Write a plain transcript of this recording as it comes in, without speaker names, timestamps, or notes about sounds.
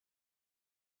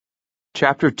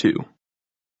Chapter 2.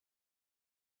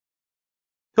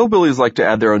 Hillbillies like to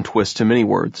add their own twist to many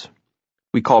words.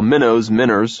 We call minnows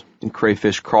minners and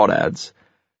crayfish crawdads.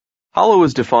 Hollow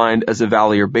is defined as a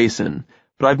valley or basin,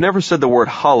 but I've never said the word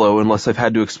hollow unless I've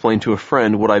had to explain to a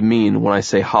friend what I mean when I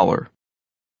say holler.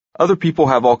 Other people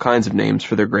have all kinds of names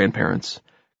for their grandparents.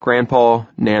 Grandpa,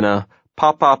 Nana,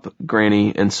 Pop-Pop,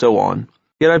 Granny, and so on.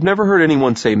 Yet I've never heard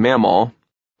anyone say Mamaw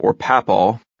or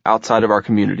Papaw outside of our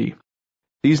community.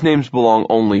 These names belong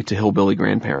only to hillbilly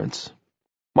grandparents.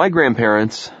 My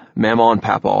grandparents, Mamaw and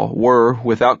Papaw, were,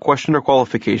 without question or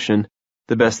qualification,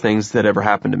 the best things that ever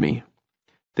happened to me.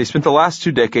 They spent the last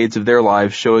 2 decades of their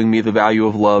lives showing me the value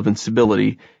of love and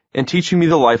stability and teaching me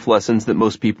the life lessons that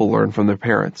most people learn from their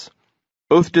parents.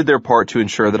 Both did their part to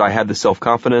ensure that I had the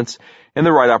self-confidence and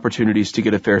the right opportunities to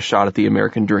get a fair shot at the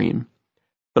American dream.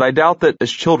 But I doubt that, as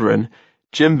children,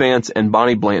 Jim Vance and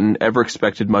Bonnie Blanton ever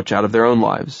expected much out of their own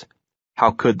lives.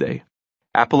 How could they?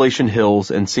 Appalachian hills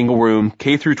and single-room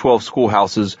K-12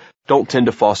 schoolhouses don't tend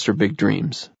to foster big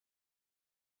dreams.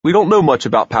 We don't know much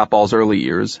about Papaw's early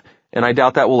years, and I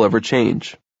doubt that will ever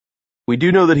change. We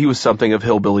do know that he was something of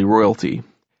hillbilly royalty.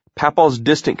 Papaw's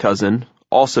distant cousin,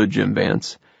 also Jim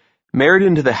Vance, married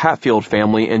into the Hatfield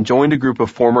family and joined a group of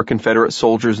former Confederate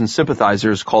soldiers and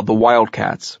sympathizers called the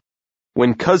Wildcats.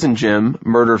 When Cousin Jim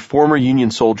murdered former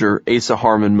Union soldier Asa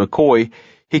Harmon McCoy,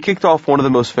 he kicked off one of the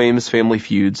most famous family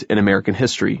feuds in American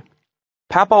history.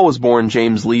 Papaw was born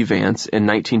James Lee Vance in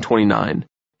 1929,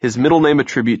 his middle name a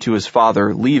tribute to his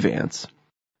father, Lee Vance.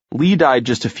 Lee died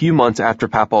just a few months after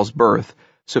Papaw's birth,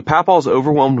 so Papaw's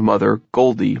overwhelmed mother,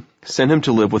 Goldie, sent him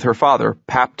to live with her father,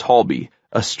 Pap Talby,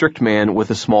 a strict man with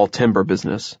a small timber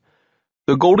business.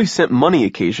 Though Goldie sent money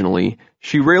occasionally,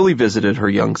 she rarely visited her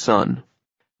young son.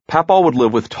 Papaw would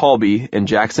live with Talby in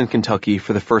Jackson, Kentucky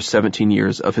for the first 17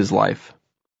 years of his life.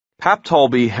 Pap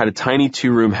Talby had a tiny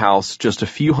 2-room house just a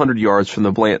few hundred yards from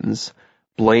the Blantons,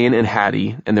 Blaine and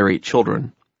Hattie, and their 8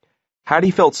 children.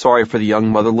 Hattie felt sorry for the young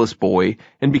motherless boy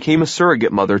and became a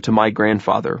surrogate mother to my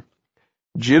grandfather.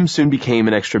 Jim soon became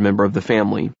an extra member of the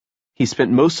family. He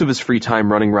spent most of his free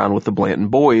time running around with the Blanton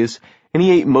boys, and he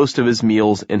ate most of his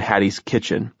meals in Hattie's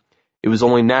kitchen. It was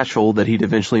only natural that he'd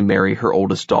eventually marry her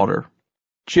oldest daughter.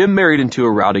 Jim married into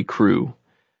a rowdy crew.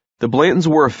 The Blantons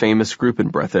were a famous group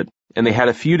in Breathitt, and they had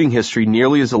a feuding history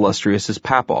nearly as illustrious as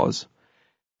Papaw's.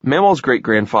 Mamaw's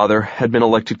great-grandfather had been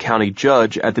elected county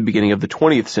judge at the beginning of the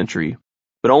 20th century,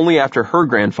 but only after her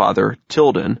grandfather,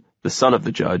 Tilden, the son of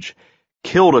the judge,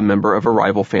 killed a member of a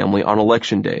rival family on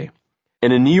Election Day.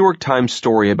 In a New York Times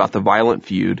story about the violent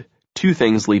feud, 2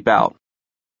 things leap out.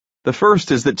 The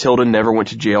first is that Tilden never went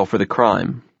to jail for the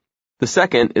crime. The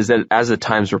second is that, as the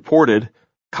Times reported,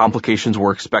 complications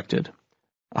were expected.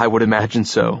 I would imagine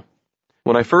so.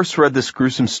 When I first read this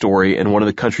gruesome story in one of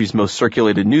the country's most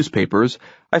circulated newspapers,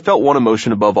 I felt one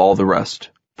emotion above all the rest: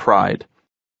 pride.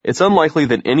 It's unlikely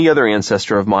that any other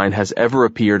ancestor of mine has ever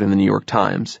appeared in the New York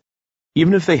Times.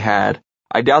 Even if they had,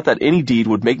 I doubt that any deed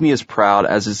would make me as proud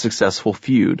as a successful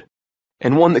feud,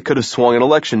 and one that could have swung an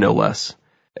election no less.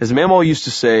 As Mamaw used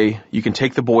to say, you can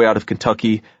take the boy out of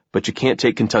Kentucky, but you can't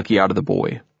take Kentucky out of the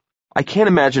boy. I can't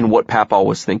imagine what Papaw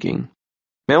was thinking.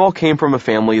 Mamaw came from a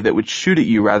family that would shoot at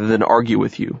you rather than argue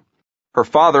with you. Her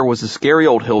father was a scary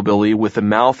old hillbilly with the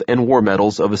mouth and war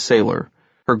medals of a sailor.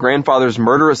 Her grandfather's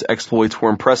murderous exploits were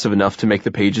impressive enough to make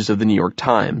the pages of the New York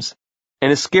Times.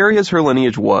 And as scary as her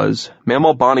lineage was,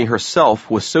 Mamaw Bonnie herself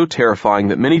was so terrifying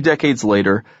that many decades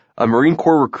later, a Marine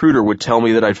Corps recruiter would tell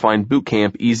me that I'd find boot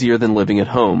camp easier than living at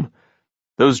home.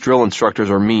 Those drill instructors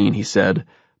are mean, he said,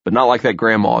 but not like that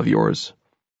grandma of yours.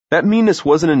 That meanness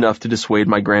wasn't enough to dissuade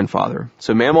my grandfather,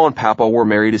 so Mamaw and Papaw were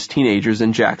married as teenagers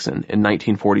in Jackson in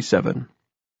 1947.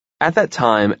 At that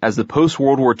time, as the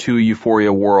post-World War II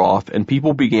euphoria wore off and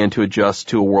people began to adjust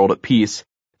to a world at peace,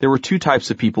 there were 2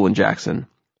 types of people in Jackson: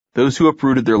 those who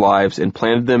uprooted their lives and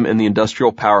planted them in the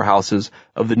industrial powerhouses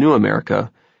of the new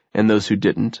America, and those who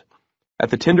didn't. At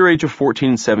the tender age of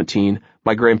 14 and 17,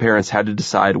 my grandparents had to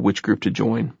decide which group to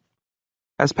join.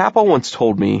 As Papaw once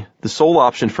told me, the sole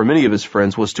option for many of his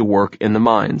friends was to work in the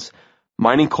mines,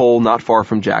 mining coal not far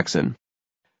from Jackson.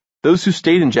 Those who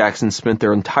stayed in Jackson spent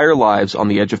their entire lives on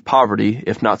the edge of poverty,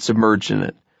 if not submerged in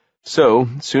it. So,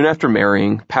 soon after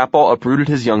marrying, Papaw uprooted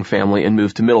his young family and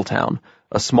moved to Middletown,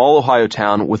 a small Ohio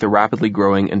town with a rapidly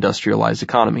growing industrialized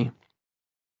economy.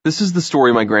 This is the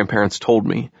story my grandparents told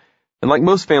me, and like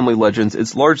most family legends,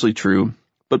 it's largely true,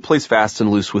 but plays fast and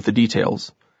loose with the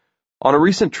details. On a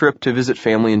recent trip to visit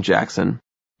family in Jackson,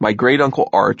 my great-uncle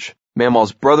Arch,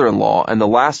 Mamaw's brother-in-law and the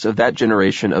last of that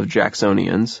generation of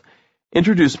Jacksonians,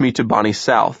 introduced me to Bonnie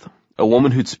South, a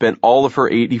woman who'd spent all of her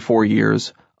 84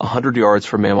 years 100 yards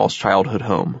from Mamaw's childhood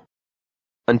home.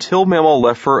 Until Mamaw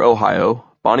left for Ohio,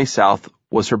 Bonnie South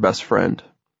was her best friend.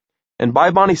 And by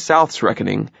Bonnie South's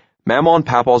reckoning, Mamaw and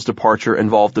Papaw's departure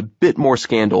involved a bit more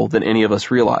scandal than any of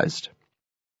us realized.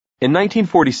 In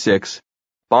 1946,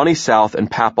 Bonnie South and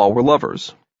Papaw were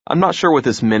lovers. I'm not sure what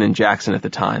this meant in Jackson at the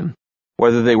time,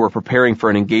 whether they were preparing for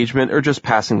an engagement or just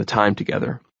passing the time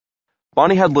together.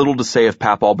 Bonnie had little to say of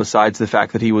Papaw besides the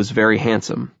fact that he was very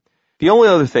handsome. The only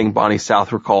other thing Bonnie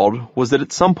South recalled was that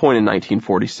at some point in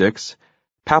 1946,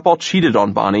 Papaw cheated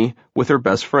on Bonnie with her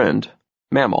best friend,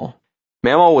 Mamaw.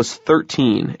 Mamaw was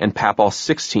 13 and Papaw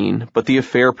 16, but the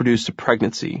affair produced a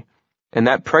pregnancy, and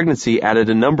that pregnancy added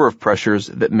a number of pressures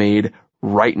that made,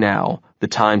 right now, the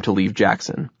time to leave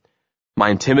Jackson. My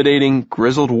intimidating,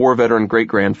 grizzled war veteran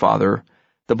great-grandfather,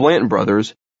 the Blanton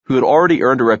brothers, who had already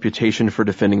earned a reputation for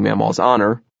defending Mamaw's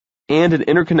honor, and an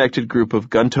interconnected group of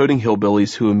gun-toting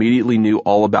hillbillies who immediately knew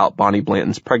all about Bonnie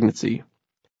Blanton's pregnancy.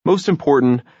 Most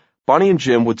important, Bonnie and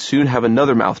Jim would soon have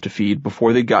another mouth to feed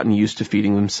before they'd gotten used to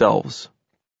feeding themselves.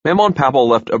 Mamaw and Papaw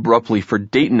left abruptly for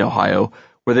Dayton, Ohio,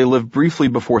 where they lived briefly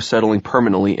before settling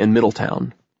permanently in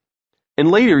Middletown.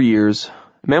 In later years,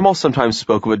 Mamaw sometimes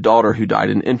spoke of a daughter who died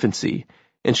in infancy,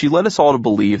 and she led us all to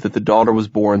believe that the daughter was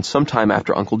born sometime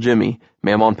after Uncle Jimmy,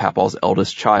 Mamaw and Papaw's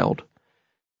eldest child.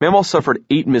 Mamaw suffered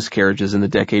 8 miscarriages in the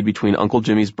decade between Uncle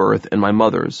Jimmy's birth and my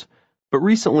mother's, but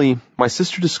recently my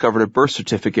sister discovered a birth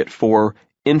certificate for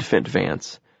infant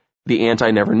Vance, the aunt I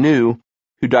never knew,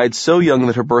 who died so young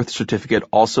that her birth certificate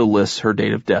also lists her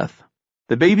date of death.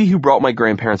 The baby who brought my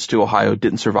grandparents to Ohio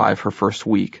didn't survive her first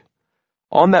week.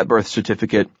 On that birth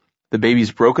certificate, the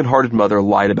baby's broken-hearted mother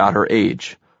lied about her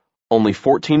age. Only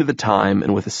 14 at the time,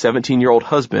 and with a 17-year-old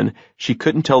husband, she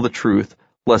couldn't tell the truth,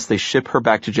 lest they ship her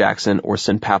back to Jackson or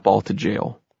send Papaw to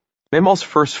jail. Mamaw's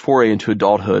first foray into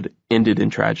adulthood ended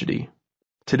in tragedy.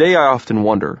 Today I often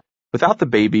wonder, without the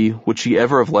baby, would she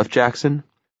ever have left Jackson?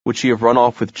 Would she have run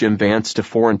off with Jim Vance to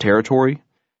foreign territory?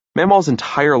 Mamaw's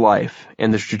entire life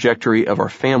and the trajectory of our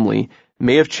family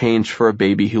may have changed for a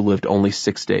baby who lived only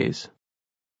 6 days.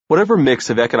 Whatever mix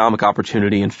of economic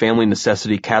opportunity and family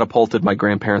necessity catapulted my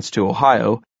grandparents to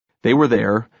Ohio, they were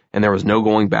there, and there was no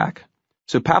going back.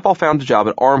 So Papaw found a job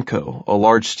at Armco, a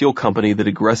large steel company that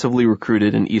aggressively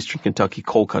recruited in eastern Kentucky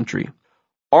coal country.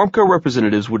 Armco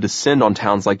representatives would descend on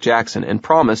towns like Jackson and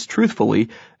promise, truthfully,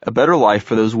 a better life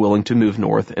for those willing to move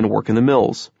north and work in the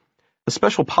mills. A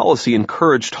special policy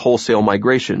encouraged wholesale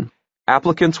migration.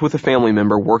 Applicants with a family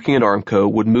member working at Armco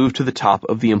would move to the top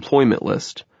of the employment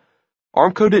list.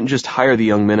 Armco didn't just hire the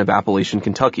young men of Appalachian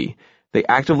Kentucky. They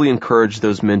actively encouraged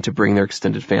those men to bring their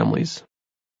extended families.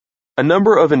 A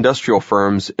number of industrial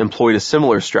firms employed a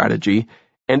similar strategy,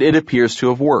 and it appears to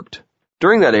have worked.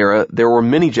 During that era, there were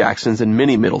many Jacksons and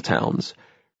many Middletowns.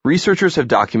 Researchers have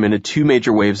documented 2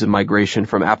 major waves of migration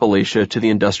from Appalachia to the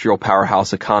industrial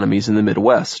powerhouse economies in the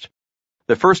Midwest.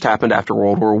 The first happened after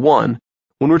World War I,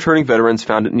 when returning veterans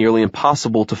found it nearly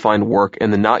impossible to find work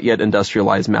in the not yet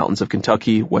industrialized mountains of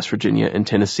Kentucky, West Virginia, and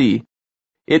Tennessee.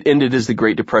 It ended as the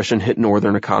Great Depression hit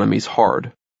northern economies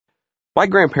hard. My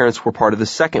grandparents were part of the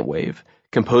second wave,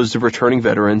 composed of returning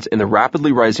veterans and the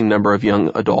rapidly rising number of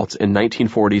young adults in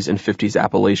 1940s and 50s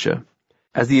Appalachia.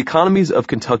 As the economies of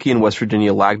Kentucky and West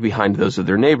Virginia lagged behind those of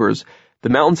their neighbors, the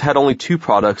mountains had only 2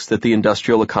 products that the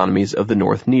industrial economies of the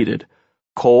North needed: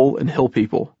 coal and hill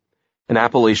people, and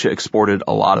Appalachia exported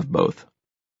a lot of both.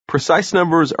 Precise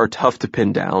numbers are tough to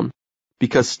pin down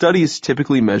because studies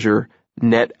typically measure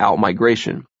net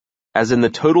outmigration, as in the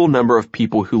total number of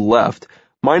people who left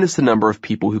minus the number of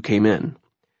people who came in.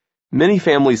 Many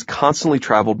families constantly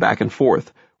traveled back and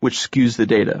forth, which skews the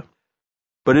data.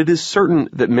 But it is certain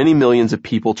that many millions of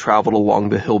people traveled along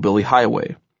the Hillbilly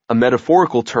Highway, a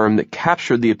metaphorical term that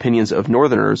captured the opinions of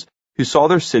Northerners who saw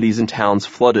their cities and towns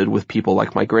flooded with people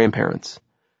like my grandparents.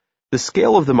 The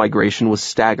scale of the migration was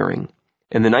staggering.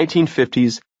 In the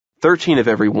 1950s, 13 of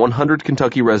every 100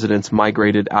 Kentucky residents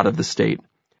migrated out of the state.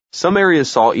 Some areas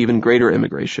saw even greater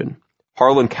immigration.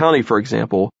 Harlan County, for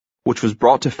example, which was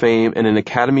brought to fame in an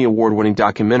Academy Award-winning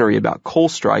documentary about coal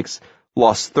strikes,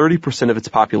 lost 30% of its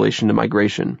population to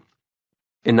migration.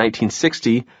 In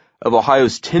 1960, of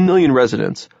Ohio's 10 million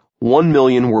residents, 1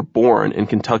 million were born in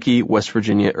Kentucky, West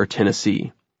Virginia, or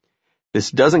Tennessee.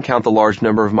 This doesn't count the large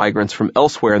number of migrants from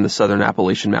elsewhere in the southern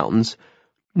Appalachian Mountains,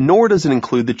 nor does it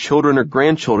include the children or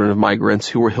grandchildren of migrants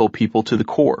who were hill people to the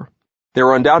core. There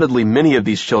were undoubtedly many of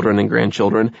these children and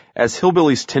grandchildren, as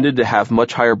hillbillies tended to have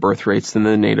much higher birth rates than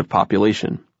the native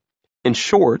population. In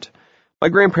short, my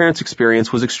grandparents'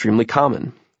 experience was extremely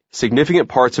common. Significant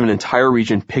parts of an entire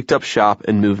region picked up shop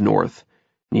and moved north.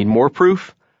 Need more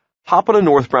proof? Hop on a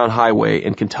northbound highway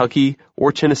in Kentucky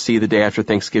or Tennessee the day after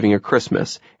Thanksgiving or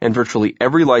Christmas, and virtually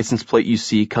every license plate you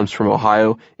see comes from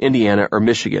Ohio, Indiana, or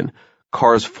Michigan,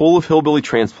 cars full of hillbilly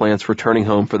transplants returning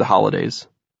home for the holidays.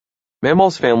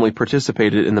 Mamaw's family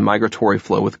participated in the migratory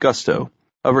flow with gusto.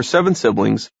 Of her 7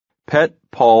 siblings, Pet,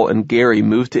 Paul, and Gary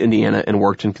moved to Indiana and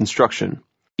worked in construction.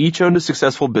 Each owned a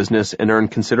successful business and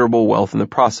earned considerable wealth in the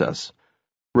process.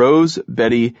 Rose,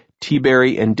 Betty,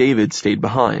 T-Berry, and David stayed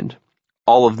behind.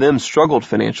 All of them struggled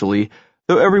financially,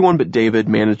 though everyone but David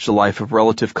managed a life of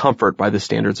relative comfort by the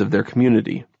standards of their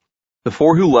community. The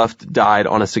 4 who left died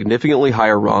on a significantly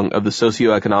higher rung of the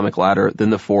socioeconomic ladder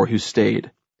than the 4 who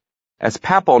stayed. As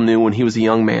Papaw knew when he was a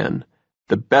young man,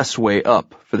 the best way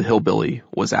up for the hillbilly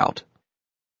was out.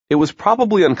 It was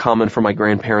probably uncommon for my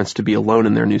grandparents to be alone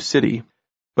in their new city,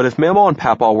 but if Mamaw and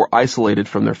Papaw were isolated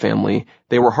from their family,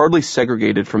 they were hardly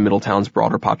segregated from Middletown's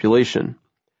broader population.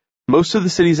 Most of the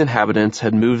city's inhabitants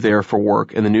had moved there for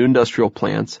work in the new industrial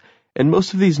plants, and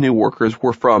most of these new workers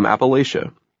were from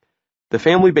Appalachia. The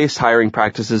family-based hiring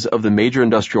practices of the major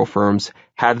industrial firms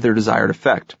had their desired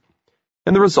effect,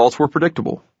 and the results were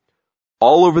predictable.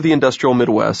 All over the industrial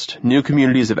Midwest, new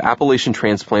communities of Appalachian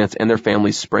transplants and their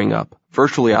families sprang up,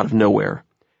 virtually out of nowhere.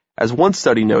 As one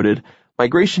study noted,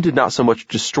 migration did not so much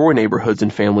destroy neighborhoods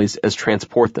and families as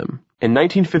transport them. In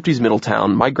 1950s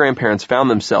Middletown, my grandparents found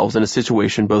themselves in a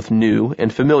situation both new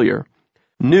and familiar.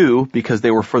 New because they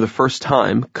were for the first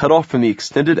time cut off from the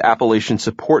extended Appalachian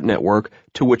support network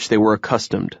to which they were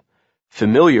accustomed.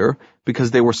 Familiar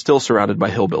because they were still surrounded by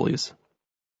hillbillies.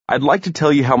 I'd like to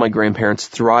tell you how my grandparents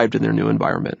thrived in their new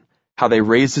environment, how they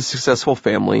raised a successful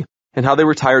family, and how they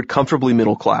retired comfortably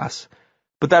middle class.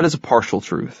 But that is a partial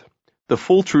truth. The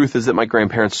full truth is that my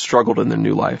grandparents struggled in their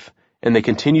new life, and they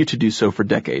continue to do so for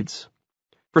decades.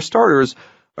 For starters,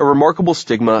 a remarkable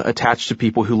stigma attached to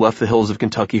people who left the hills of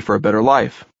Kentucky for a better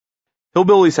life.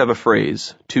 Hillbillies have a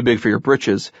phrase, too big for your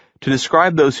britches, to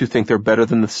describe those who think they're better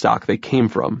than the stock they came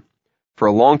from. For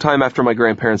a long time after my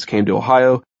grandparents came to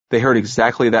Ohio, they heard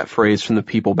exactly that phrase from the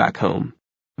people back home.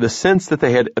 The sense that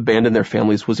they had abandoned their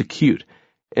families was acute,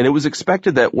 and it was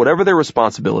expected that whatever their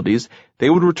responsibilities, they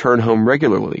would return home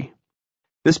regularly.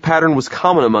 This pattern was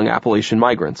common among Appalachian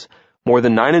migrants. More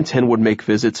than 9 in 10 would make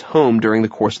visits home during the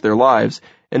course of their lives,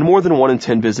 and more than 1 in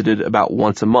 10 visited about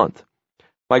once a month.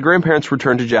 My grandparents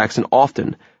returned to Jackson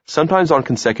often, sometimes on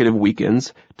consecutive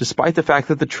weekends, despite the fact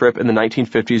that the trip in the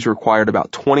 1950s required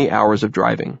about 20 hours of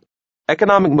driving.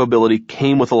 Economic mobility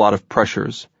came with a lot of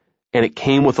pressures, and it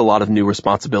came with a lot of new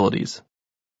responsibilities.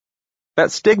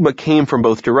 That stigma came from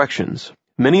both directions.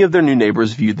 Many of their new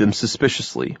neighbors viewed them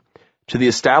suspiciously. To the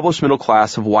established middle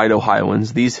class of white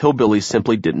Ohioans, these hillbillies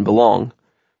simply didn't belong.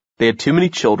 They had too many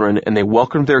children, and they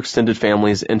welcomed their extended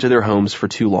families into their homes for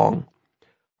too long.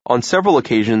 On several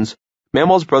occasions,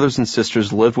 Mamaw's brothers and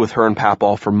sisters lived with her and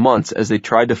Papaw for months as they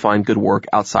tried to find good work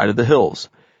outside of the hills.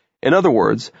 In other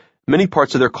words, many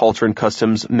parts of their culture and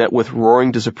customs met with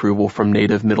roaring disapproval from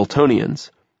native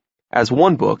Middletonians. As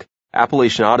one book,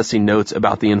 Appalachian Odyssey, notes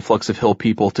about the influx of hill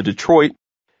people to Detroit,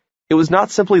 it was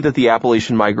not simply that the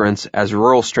Appalachian migrants, as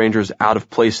rural strangers out of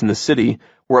place in the city,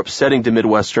 were upsetting to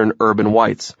Midwestern urban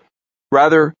whites.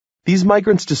 Rather, these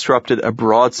migrants disrupted a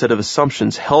broad set of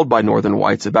assumptions held by northern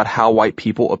whites about how white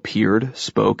people appeared,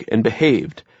 spoke, and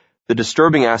behaved. The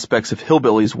disturbing aspects of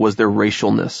hillbillies was their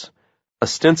racialness.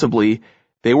 Ostensibly,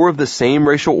 they were of the same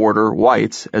racial order,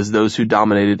 whites, as those who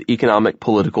dominated economic,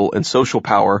 political, and social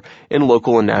power in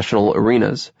local and national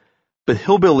arenas. But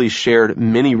hillbillies shared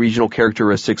many regional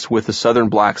characteristics with the southern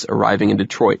blacks arriving in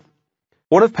Detroit.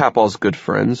 One of Papaw's good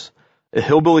friends, a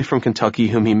hillbilly from Kentucky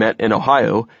whom he met in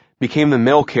Ohio, became the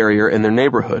mail carrier in their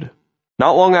neighborhood.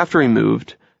 Not long after he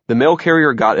moved, the mail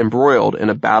carrier got embroiled in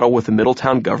a battle with the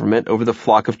Middletown government over the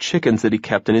flock of chickens that he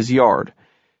kept in his yard.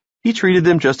 He treated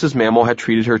them just as Mamaw had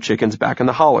treated her chickens back in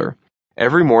the holler.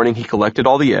 Every morning he collected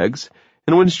all the eggs,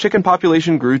 and when his chicken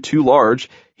population grew too large,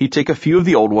 he'd take a few of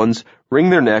the old ones, wring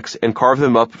their necks, and carve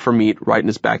them up for meat right in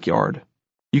his backyard.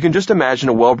 You can just imagine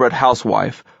a well-bred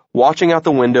housewife watching out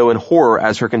the window in horror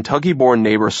as her Kentucky-born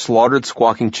neighbor slaughtered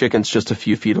squawking chickens just a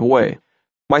few feet away.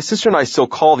 My sister and I still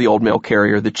call the old mail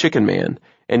carrier the Chicken Man,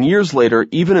 and years later,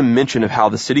 even a mention of how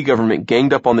the city government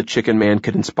ganged up on the Chicken Man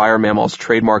could inspire Mamaw's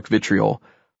trademark vitriol.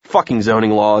 Fucking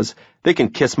zoning laws. They can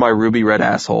kiss my ruby red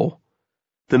asshole.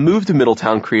 The move to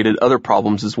Middletown created other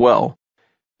problems as well.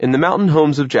 In the mountain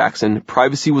homes of Jackson,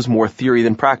 privacy was more theory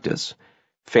than practice.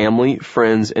 Family,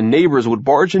 friends, and neighbors would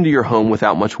barge into your home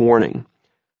without much warning.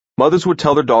 Mothers would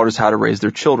tell their daughters how to raise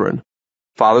their children.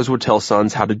 Fathers would tell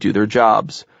sons how to do their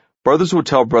jobs. Brothers would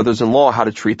tell brothers-in-law how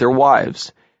to treat their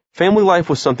wives. Family life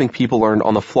was something people learned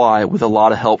on the fly with a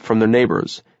lot of help from their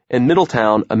neighbors, In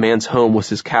Middletown, a man's home was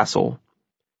his castle.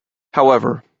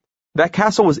 However, that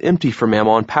castle was empty for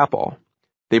Mamaw and Papaw.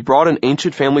 They brought an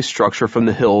ancient family structure from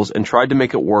the hills and tried to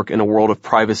make it work in a world of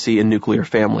privacy and nuclear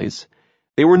families.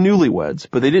 They were newlyweds,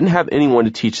 but they didn't have anyone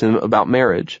to teach them about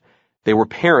marriage. They were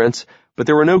parents, but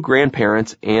there were no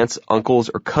grandparents, aunts, uncles,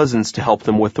 or cousins to help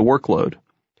them with the workload.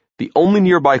 The only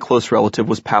nearby close relative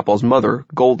was Papaw's mother,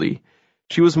 Goldie.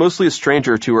 She was mostly a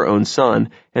stranger to her own son,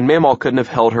 and Mamaw couldn't have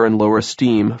held her in lower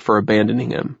esteem for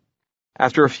abandoning him.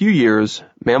 After a few years,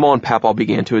 Mamaw and Papaw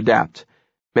began to adapt.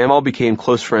 Mamaw became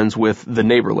close friends with the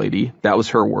neighbor lady, that was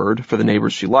her word for the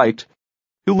neighbors she liked,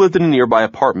 who lived in a nearby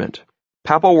apartment.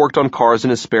 Papaw worked on cars in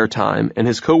his spare time, and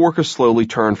his co-workers slowly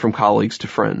turned from colleagues to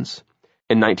friends.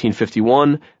 In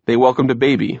 1951, they welcomed a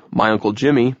baby, my Uncle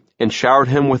Jimmy, and showered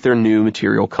him with their new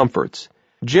material comforts.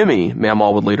 Jimmy,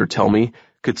 Mamaw would later tell me,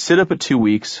 could sit up at 2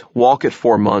 weeks, walk at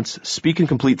 4 months, speak in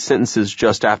complete sentences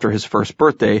just after his first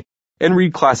birthday, and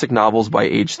read classic novels by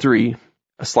age 3.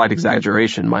 A slight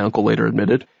exaggeration, my uncle later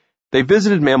admitted. They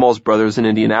visited Mamaw's brothers in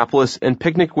Indianapolis and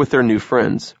picnicked with their new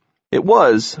friends. It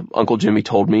was, Uncle Jimmy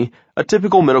told me, a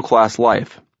typical middle-class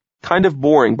life. Kind of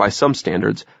boring by some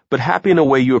standards, but happy in a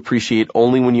way you appreciate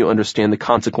only when you understand the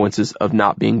consequences of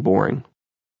not being boring.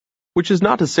 Which is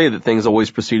not to say that things always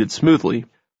proceeded smoothly.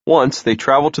 Once, they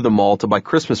traveled to the mall to buy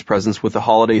Christmas presents with the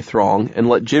holiday throng and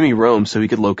let Jimmy roam so he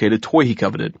could locate a toy he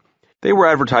coveted. They were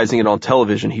advertising it on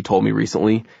television, he told me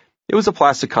recently. It was a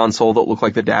plastic console that looked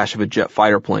like the dash of a jet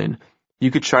fighter plane.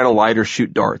 You could shine a light or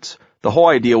shoot darts. The whole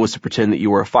idea was to pretend that you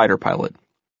were a fighter pilot.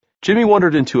 Jimmy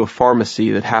wandered into a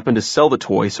pharmacy that happened to sell the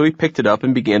toy, so he picked it up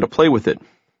and began to play with it.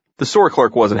 The store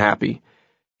clerk wasn't happy.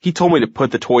 He told me to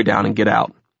put the toy down and get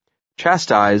out.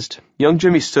 Chastised, young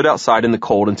Jimmy stood outside in the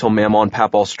cold until Mamaw and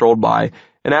Papaw strolled by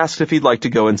and asked if he'd like to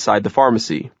go inside the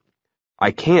pharmacy. I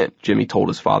can't, Jimmy told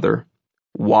his father.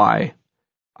 Why?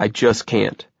 I just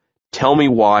can't. Tell me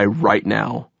why right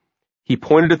now. He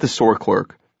pointed at the store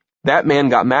clerk. That man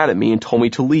got mad at me and told me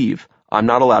to leave. I'm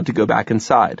not allowed to go back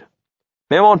inside.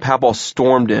 Mamaw and Papaw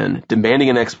stormed in, demanding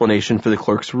an explanation for the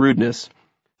clerk's rudeness.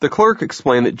 The clerk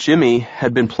explained that Jimmy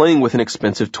had been playing with an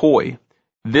expensive toy.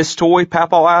 This toy?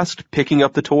 Papaw asked, picking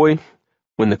up the toy.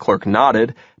 When the clerk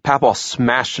nodded, Papaw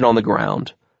smashed it on the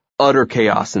ground. Utter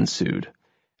chaos ensued.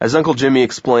 As Uncle Jimmy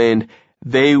explained,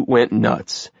 they went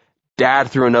nuts. Dad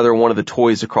threw another one of the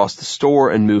toys across the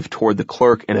store and moved toward the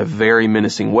clerk in a very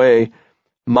menacing way.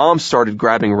 Mom started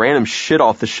grabbing random shit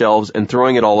off the shelves and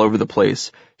throwing it all over the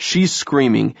place. She's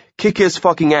screaming, "Kick his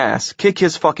fucking ass! Kick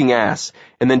his fucking ass!"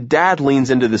 And then Dad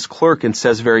leans into this clerk and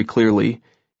says very clearly,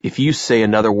 "If you say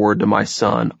another word to my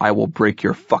son, I will break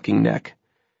your fucking neck."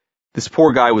 This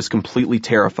poor guy was completely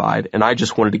terrified, and I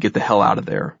just wanted to get the hell out of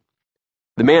there.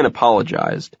 The man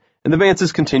apologized, and the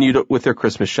Vances continued with their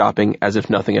Christmas shopping as if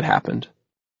nothing had happened.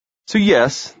 So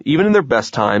yes, even in their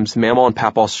best times, Mamaw and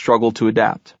Papaw struggled to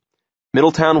adapt.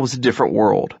 Middletown was a different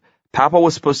world. Papaw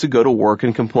was supposed to go to work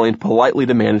and complained politely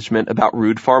to management about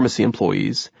rude pharmacy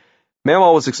employees.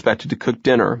 Mamaw was expected to cook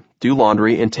dinner, do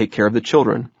laundry, and take care of the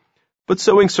children. But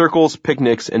sewing circles,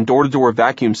 picnics, and door-to-door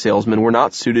vacuum salesmen were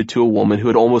not suited to a woman who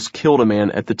had almost killed a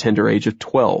man at the tender age of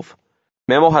 12.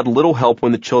 Mamaw had little help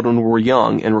when the children were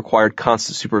young and required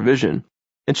constant supervision,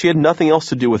 and she had nothing else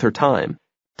to do with her time.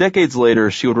 Decades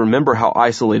later, she would remember how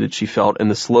isolated she felt in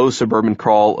the slow suburban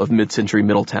crawl of mid-century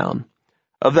Middletown.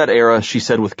 Of that era, she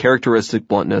said with characteristic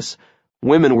bluntness,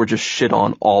 women were just shit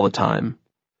on all the time.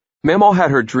 Mamaw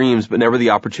had her dreams but never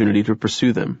the opportunity to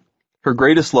pursue them. Her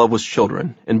greatest love was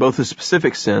children. In both a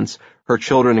specific sense, her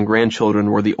children and grandchildren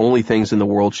were the only things in the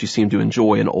world she seemed to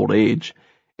enjoy in old age,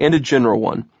 and a general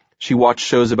one. She watched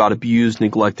shows about abused,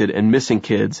 neglected, and missing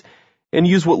kids, and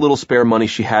used what little spare money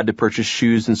she had to purchase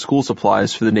shoes and school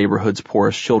supplies for the neighborhood's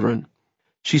poorest children.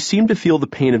 She seemed to feel the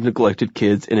pain of neglected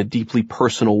kids in a deeply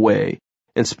personal way,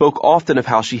 and spoke often of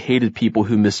how she hated people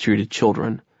who mistreated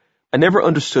children. I never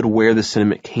understood where the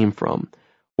sentiment came from,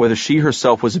 whether she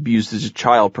herself was abused as a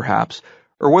child, perhaps,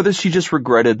 or whether she just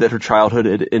regretted that her childhood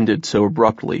had ended so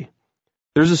abruptly.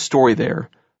 There's a story there,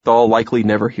 though I'll likely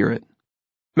never hear it.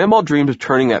 Mamaw dreamed of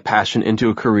turning that passion into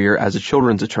a career as a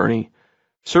children's attorney,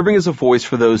 serving as a voice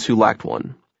for those who lacked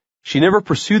one. She never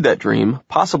pursued that dream,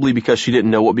 possibly because she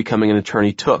didn't know what becoming an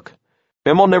attorney took.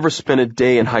 Mamaw never spent a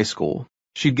day in high school.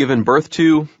 She'd given birth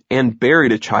to and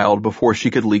buried a child before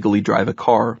she could legally drive a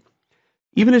car.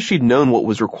 Even if she'd known what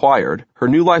was required, her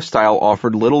new lifestyle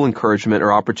offered little encouragement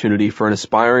or opportunity for an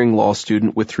aspiring law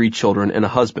student with 3 children and a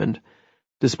husband.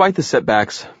 Despite the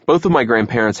setbacks, both of my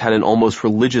grandparents had an almost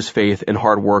religious faith in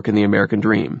hard work and the American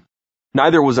dream.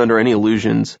 Neither was under any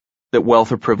illusions that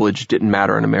wealth or privilege didn't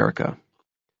matter in America.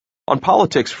 On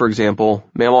politics, for example,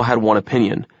 Mamaw had one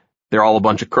opinion: They're all a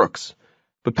bunch of crooks.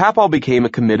 But Papaw became a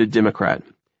committed Democrat.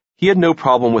 He had no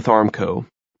problem with Armco,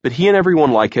 but he and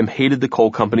everyone like him hated the coal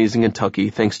companies in Kentucky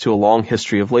thanks to a long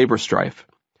history of labor strife.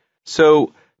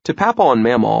 So, to Papaw and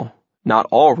Mamaw, not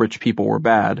all rich people were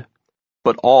bad,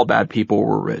 but all bad people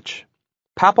were rich.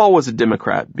 Papaw was a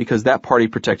Democrat because that party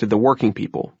protected the working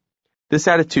people. This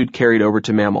attitude carried over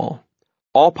to Mamaw.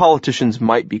 All politicians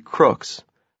might be crooks,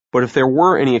 but if there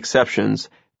were any exceptions,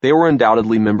 they were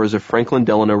undoubtedly members of Franklin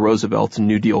Delano Roosevelt's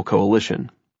New Deal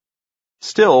coalition.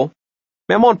 Still,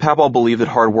 Mamaw and Papaw believed that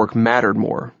hard work mattered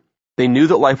more. They knew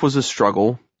that life was a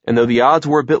struggle, and though the odds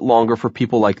were a bit longer for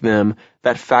people like them,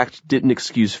 that fact didn't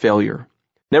excuse failure.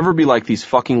 Never be like these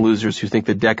fucking losers who think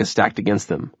the deck is stacked against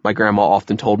them, my grandma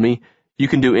often told me. You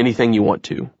can do anything you want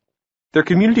to. Their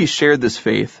community shared this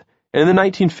faith, and in the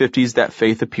 1950s that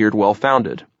faith appeared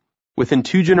well-founded. Within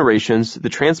 2 generations, the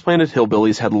transplanted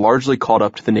hillbillies had largely caught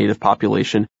up to the native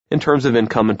population in terms of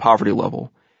income and poverty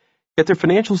level. Yet their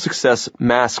financial success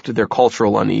masked their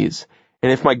cultural unease,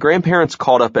 and if my grandparents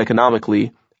caught up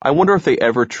economically, I wonder if they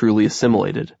ever truly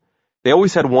assimilated. They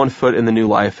always had one foot in the new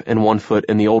life and one foot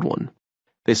in the old one.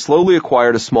 They slowly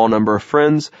acquired a small number of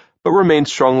friends, but remained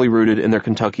strongly rooted in their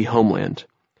Kentucky homeland.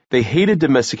 They hated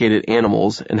domesticated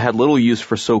animals and had little use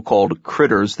for so-called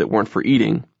critters that weren't for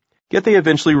eating, yet they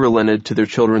eventually relented to their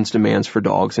children's demands for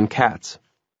dogs and cats.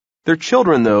 Their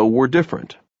children, though, were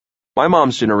different. My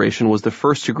mom's generation was the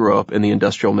first to grow up in the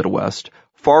industrial Midwest,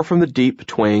 far from the deep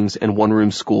twangs and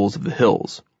one-room schools of the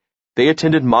hills. They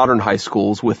attended modern high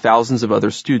schools with thousands of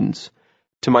other students.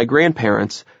 To my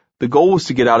grandparents, the goal was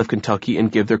to get out of Kentucky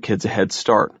and give their kids a head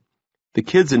start. The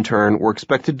kids, in turn, were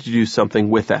expected to do something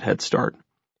with that head start.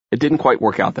 It didn't quite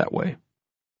work out that way.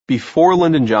 Before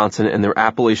Lyndon Johnson and their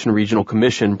Appalachian Regional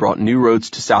Commission brought new roads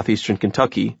to southeastern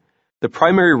Kentucky, the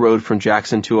primary road from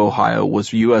Jackson to Ohio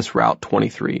was U.S. Route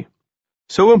 23.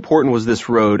 So important was this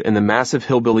road and the massive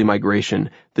hillbilly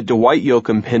migration that Dwight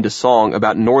Yoakam penned a song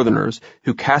about Northerners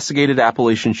who castigated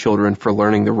Appalachian children for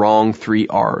learning the wrong 3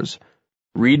 R's.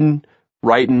 Readin',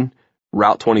 writin',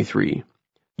 Route 23.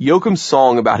 Yoakam's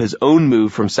song about his own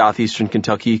move from southeastern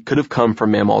Kentucky could have come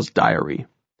from Mamaw's diary.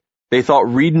 They thought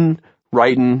readin',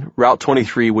 writin', Route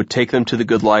 23 would take them to the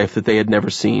good life that they had never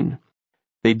seen.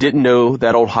 They didn't know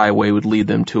that old highway would lead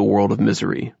them to a world of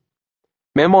misery.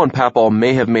 Mamaw and Papaw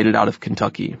may have made it out of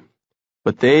Kentucky,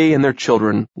 but they and their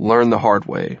children learned the hard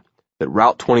way that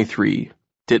Route 23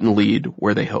 didn't lead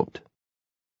where they hoped.